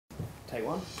Take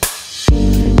one.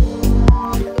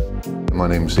 My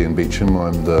name's Ian Beecham,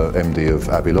 I'm the MD of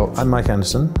Abilot. I'm Mike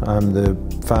Anderson, I'm the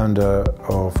founder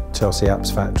of Chelsea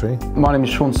appSfactory. My name is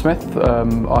Sean Smith,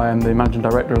 I am the Managing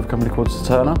Director of a company called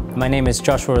Saturna. My name is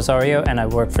Joshua Rosario and I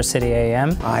work for City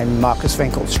AM. I'm Marcus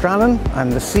Winkel-Strallen.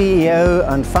 I'm the CEO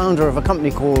and founder of a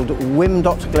company called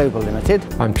Wim.Global Limited.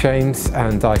 I'm James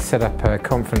and I set up a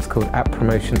conference called App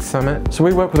Promotion Summit. So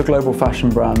we work with a global fashion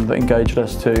brand that engaged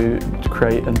us to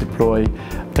create and deploy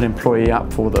an employee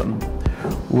app for them.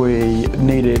 We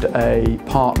needed a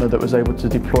partner that was able to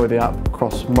deploy the app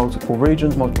across multiple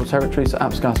regions, multiple territories, so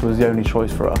appScatter was the only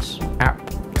choice for us.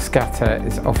 appScatter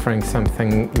is offering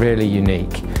something really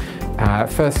unique.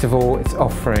 First of all, it's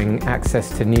offering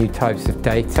access to new types of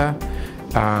data,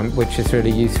 which is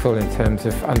really useful in terms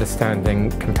of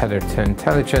understanding competitor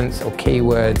intelligence or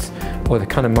keywords or the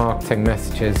kind of marketing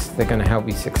messages that are going to help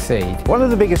you succeed. One of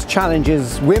the biggest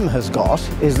challenges Wim has got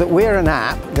is that we're an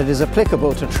app that is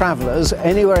applicable to travellers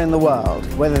anywhere in the world,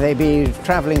 whether they be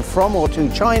travelling from or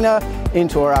to China,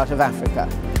 into or out of Africa.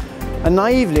 And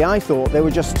naively I thought there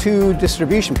were just two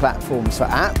distribution platforms for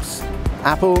apps,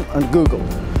 Apple and Google.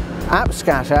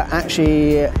 appScatter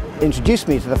actually introduced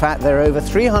me to the fact there are over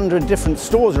 300 different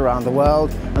stores around the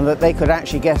world and that they could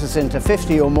actually get us into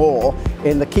 50 or more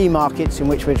in the key markets in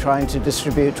which we're trying to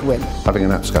distribute Wim. Having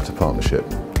an appScatter partnership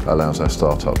allows our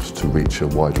startups to reach a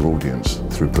wider audience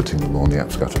through putting them on the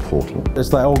appScatter portal.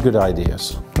 It's like all good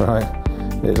ideas, right?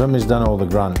 Somebody's done all the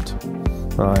grunt,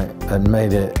 right, and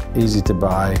made it easy to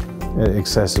buy,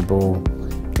 accessible,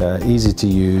 easy to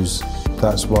use.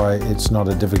 That's why it's not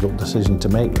a difficult decision to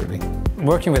make, really.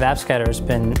 Working with appScatter has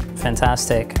been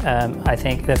fantastic. I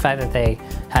think the fact that they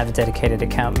have a dedicated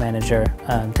account manager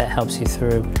that helps you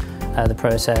through the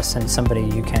process and somebody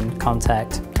you can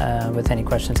contact with any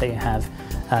questions that you have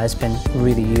has been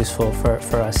really useful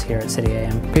for us here at City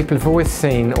AM. People have always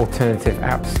seen alternative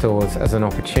app stores as an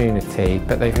opportunity,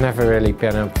 but they've never really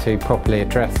been able to properly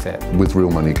address it. With real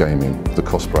money gaming, the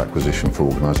cost per acquisition for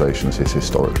organisations is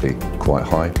historically quite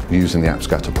high. Using the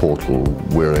appScatter portal,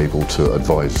 we're able to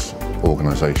advise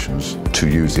organisations to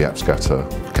use the appScatter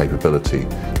capability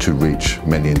to reach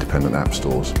many independent app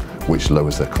stores, which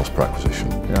lowers their cost per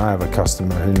acquisition. I have a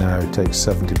customer who now takes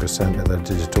 70% of their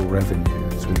digital revenue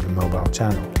through the mobile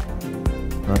channel.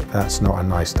 Right? That's not a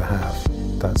nice to have,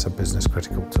 that's a business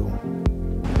critical tool.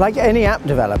 Like any app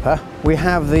developer, we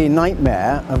have the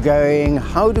nightmare of going,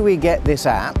 how do we get this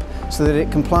app so that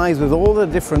it complies with all the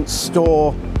different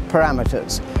store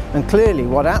parameters? And clearly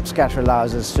what appScatter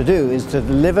allows us to do is to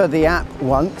deliver the app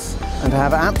once and to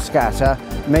have appScatter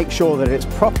make sure that it's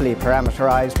properly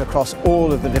parameterized across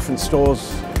all of the different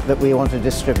stores that we want to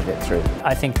distribute it through.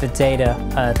 I think the data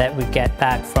that we get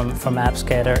back from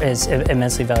appScatter is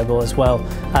immensely valuable as well,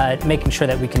 making sure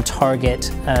that we can target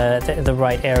the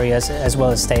right areas as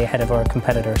well as stay ahead of our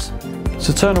competitors.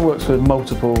 Saturna works with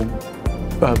multiple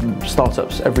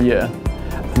startups every year,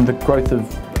 and the growth of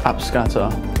appScatter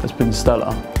has been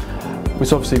stellar.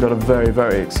 We've obviously got a very,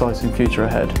 very exciting future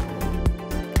ahead.